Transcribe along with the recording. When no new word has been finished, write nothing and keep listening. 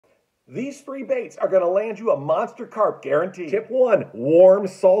These 3 baits are going to land you a monster carp guaranteed. Tip 1, warm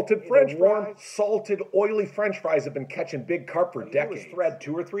salted French fries. Salted oily French fries have been catching big carp for decades. Thread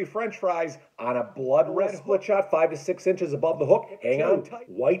 2 or 3 French fries on a blood red split shot 5 to 6 inches above the hook. Hang on tight.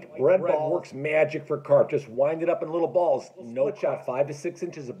 White bread ball works magic for carp. Just wind it up in little balls. No shot 5 to 6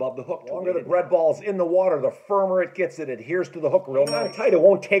 inches above the hook. The longer the bread ball's in the water, the firmer it gets. It adheres to the hook real nice. Hang on tight. It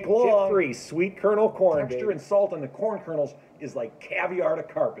won't take long. Tip 3, sweet kernel corn. Texture and salt on the corn kernels is like caviar to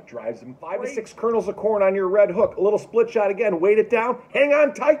carp. It drives them. 5 to 6 kernels of corn on your red hook. A little split shot again. Weight it down. Hang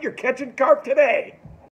on tight. You're catching carp today.